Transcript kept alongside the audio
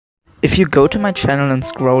If you go to my channel and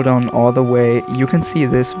scroll down all the way, you can see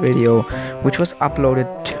this video, which was uploaded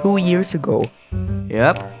 2 years ago.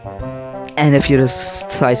 Yep. And if you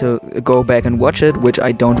decide to go back and watch it, which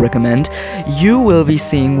I don't recommend, you will be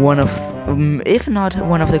seeing one of, if not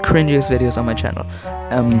one of the cringiest videos on my channel.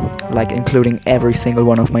 Like including every single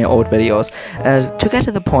one of my old videos. To get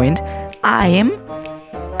to the point, I am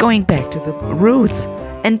going back to the roots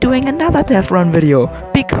and doing another Deathrun video,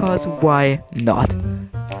 because why not?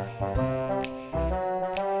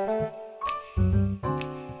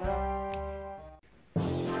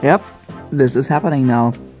 Yep, this is happening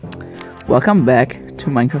now. Welcome back to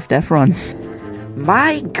Minecraft Deathrun.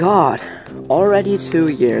 My god, already 2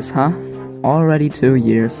 years, huh? Already 2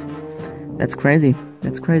 years. That's crazy.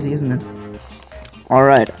 That's crazy, isn't it?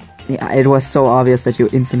 Alright, yeah, it was so obvious that you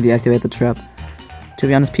instantly activate the trap. To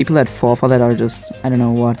be honest, people that fall for that are just, I don't know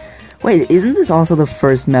what. Wait, isn't this also the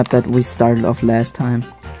first map that we started off last time?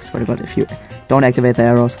 I swear to god, if you don't activate the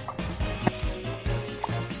arrows.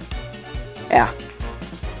 Yeah.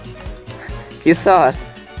 You thought.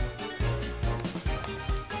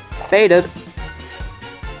 Baited.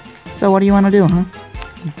 So what do you want to do, huh?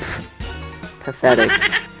 Pathetic.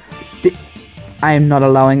 I am not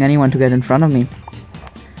allowing anyone to get in front of me.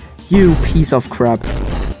 You piece of crap.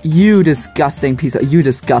 You disgusting piece of... You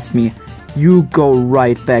disgust me. You go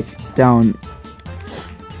right back down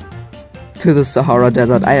to the Sahara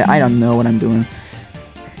Desert. I don't know what I'm doing.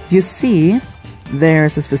 You see,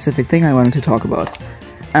 there's a specific thing I wanted to talk about.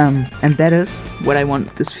 And that is what I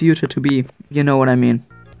want this future to be. You know what I mean.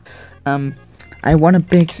 I want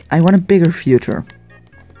a bigger future.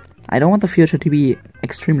 I don't want the future to be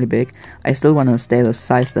extremely big. I still want to stay the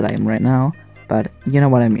size that I am right now, but you know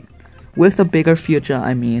what I mean. With the bigger future,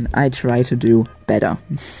 I mean, I try to do better.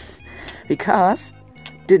 Because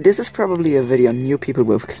this is probably a video new people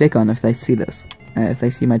will click on if they see this. If they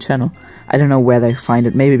see my channel. I don't know where they find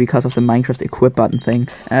it. Maybe because of the Minecraft equip button thing.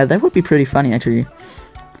 That would be pretty funny, actually.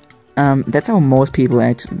 That's how most people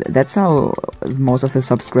that's how most of the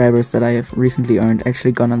subscribers that I have recently earned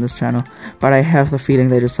actually gone on this channel. But I have the feeling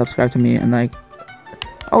they just subscribe to me and like,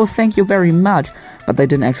 oh, thank you very much, but they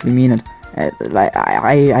didn't actually mean it.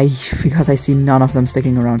 Because I see none of them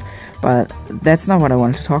sticking around. But that's not what I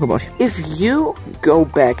wanted to talk about. If you go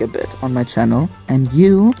back a bit on my channel and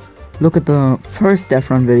you look at the first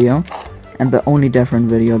Deathrun video and the only Deathrun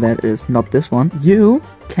video that is not this one, you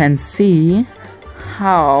can see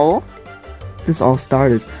how this all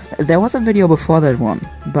started. There was a video before that one,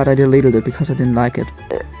 but I deleted it because I didn't like it.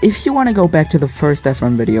 If you want to go back to the first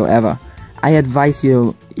Deathrun video ever, I advise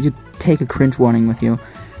you take a cringe warning with you.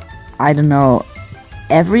 I don't know,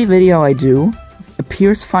 every video I do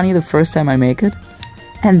appears funny the first time I make it,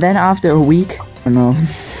 and then after a week, I don't know,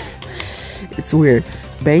 it's weird.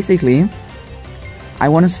 Basically, I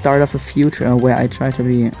want to start off a future where I try to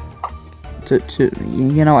be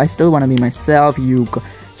you know, I still want to be myself.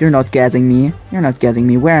 You're not guessing me. You're not guessing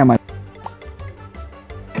me. Where am I?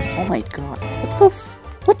 Oh my god.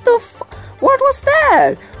 What was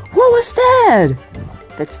that? What was that?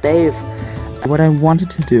 That's Dave. What I wanted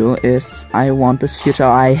to do is, I want this future,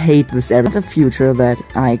 I hate this era, a future that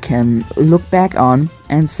I can look back on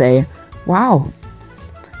and say, wow,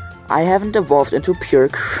 I haven't evolved into pure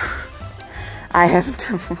I haven't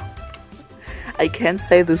I can't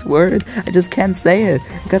say this word. I just can't say it.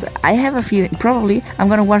 Because I have a feeling, probably, I'm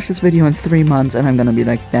gonna watch this video in 3 months and I'm gonna be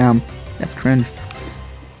like, damn, that's cringe.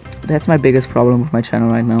 That's my biggest problem with my channel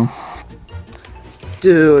right now.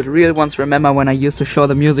 Dude, real ones remember when I used to show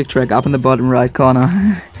the music track up in the bottom right corner.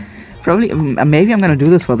 Probably, maybe I'm gonna do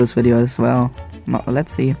this for this video as well.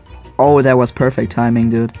 Let's see. Oh, that was perfect timing,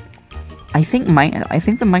 dude. I think the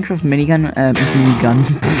Minecraft minigame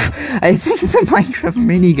I think the Minecraft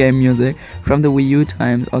minigame music from the Wii U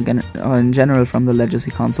times, or in general from the Legacy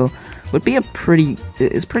console, would be is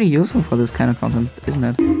pretty useful for this kind of content, isn't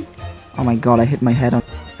it? Oh my god, I hit my head on.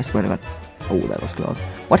 I swear to god. Oh, that was close.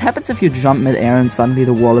 What happens if you jump mid-air and suddenly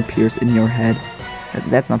the wall appears in your head?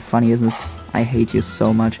 That's not funny, isn't it? I hate you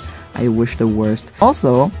so much. I wish the worst.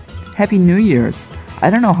 Also, Happy New Year's. I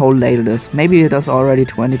don't know how late it is. Maybe it is already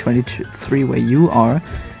 2023 where you are.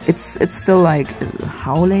 It's still like,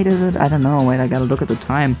 how late is it? I don't know. Wait, I gotta look at the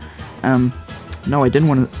time. No, I didn't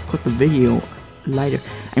want to put the video lighter.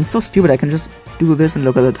 I'm so stupid. I can just do this and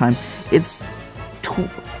look at the time. It's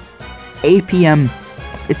 8 p.m.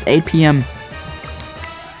 It's 8 p.m.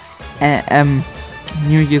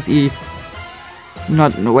 New Year's Eve.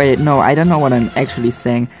 Wait, no, I don't know what I'm actually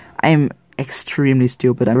saying. I'm extremely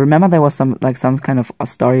stupid. I remember there was some kind of a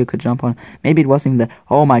star you could jump on. Maybe it wasn't even the...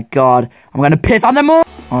 Oh my god, I'm gonna piss on the moon!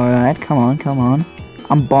 Alright, come on.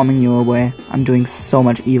 I'm bombing you away. I'm doing so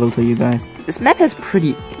much evil to you guys. This map has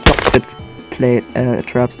pretty good play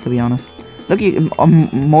traps, to be honest. Look,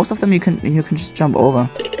 most of them you can just jump over.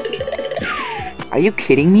 Are you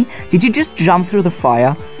kidding me? Did you just jump through the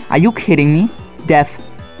fire? Are you kidding me? Death.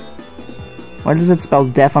 Why does it spell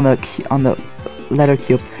death on the letter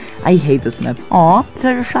cubes? I hate this map. Aw,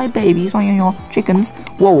 little shy babies. Chickens.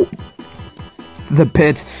 Whoa. The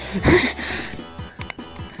pit.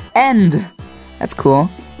 End. That's cool.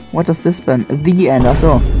 What does this mean? The end. Ach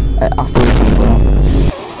so.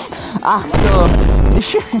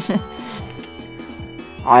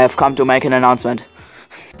 I have come to make an announcement.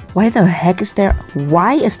 Why the heck is there?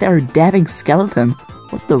 Why is there a dabbing skeleton?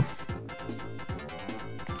 What the?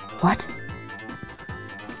 What?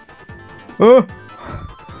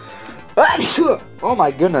 Oh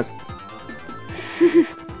my goodness.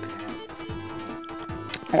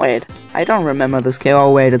 Wait, I don't remember this cave.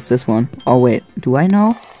 Oh wait, it's this one. Oh wait, do I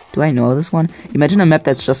know? Do I know this one? Imagine a map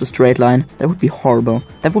that's just a straight line. That would be horrible.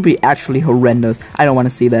 That would be actually horrendous. I don't want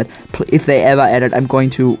to see that. If they ever add it, I'm going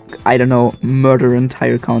to, I don't know, murder an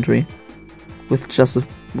entire country. With just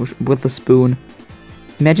with a spoon.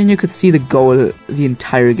 Imagine you could see the goal the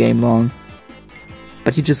entire game long.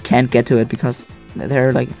 But you just can't get to it because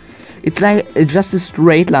they're like... It's like just a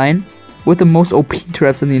straight line with the most OP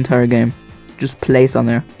traps in the entire game. Just placed on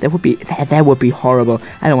there. That would be horrible.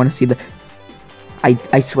 I don't want to see that.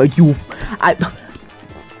 I swear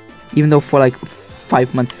even though for like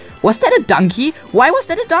 5 months. Was that a donkey? Why was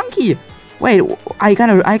that a donkey? Wait, I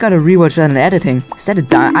gotta rewatch that in editing. Is that a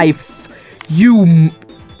donkey?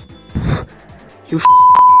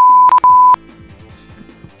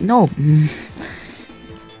 No.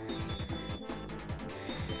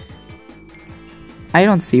 I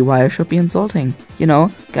don't see why I should be insulting. You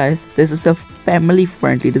know, guys, this is a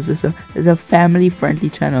family-friendly. This is a family-friendly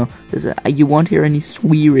channel. You won't hear any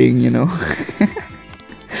swearing, you know.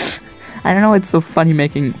 I don't know. It's so funny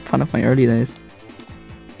making fun of my early days.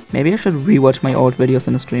 Maybe I should rewatch my old videos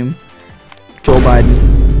in the stream. Joe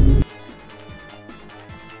Biden.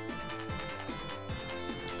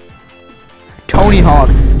 Tony Hawk.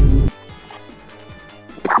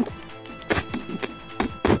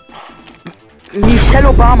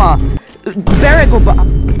 Michelle Obama. Barack Obama.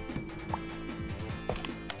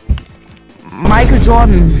 Michael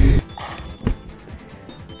Jordan.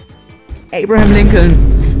 Abraham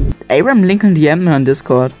Lincoln. Abraham Lincoln DM'd me on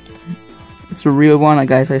Discord. It's a real one,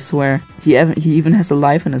 guys, I swear. He even has a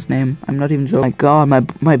life in his name. I'm not even joking. My god,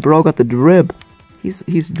 my bro got the drip.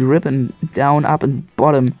 He's dripping down, up, and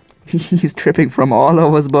bottom. He's dripping from all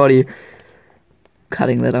over his body.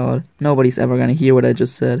 Cutting that out. Nobody's ever gonna hear what I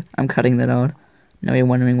just said. I'm cutting that out. Now you're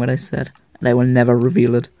wondering what I said. And I will never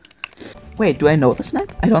reveal it. Wait, do I know this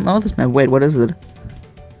map? I don't know this map. Wait, what is it?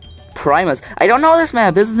 Primus. I don't know this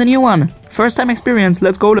map. This is the new one. First time experience.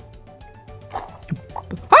 Let's go.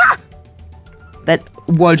 Ah! That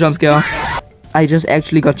wall jump scare. I just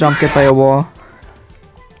actually got jump scared by a wall.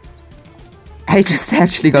 I just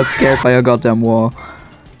actually got scared by a goddamn wall.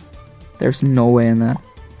 There's no way in that.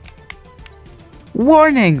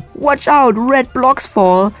 Warning! Watch out! Red blocks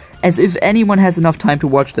fall! As if anyone has enough time to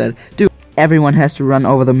watch that. Dude, everyone has to run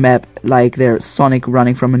over the map like they're Sonic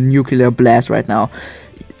running from a nuclear blast right now.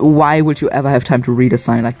 Why would you ever have time to read a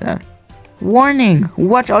sign like that? Warning!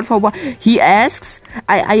 Watch out for what? He asks?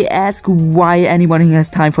 I ask why anyone has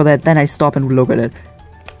time for that, then I stop and look at it.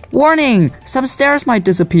 Warning! Some stairs might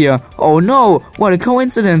disappear. Oh no! What a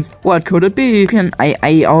coincidence! What could it be?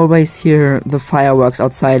 I always hear the fireworks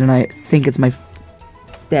outside and I think it's my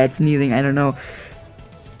dad sneezing, I don't know.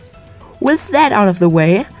 With that out of the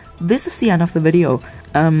way, this is the end of the video.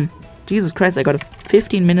 Jesus Christ, I got a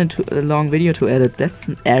 15-minute long video to edit.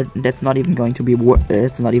 That's not even going to be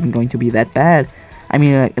it's not even going to be that bad. I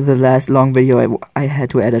mean, the last long video I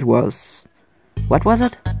had to edit was, what was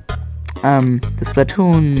it? The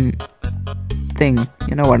Splatoon thing.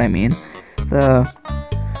 You know what I mean? The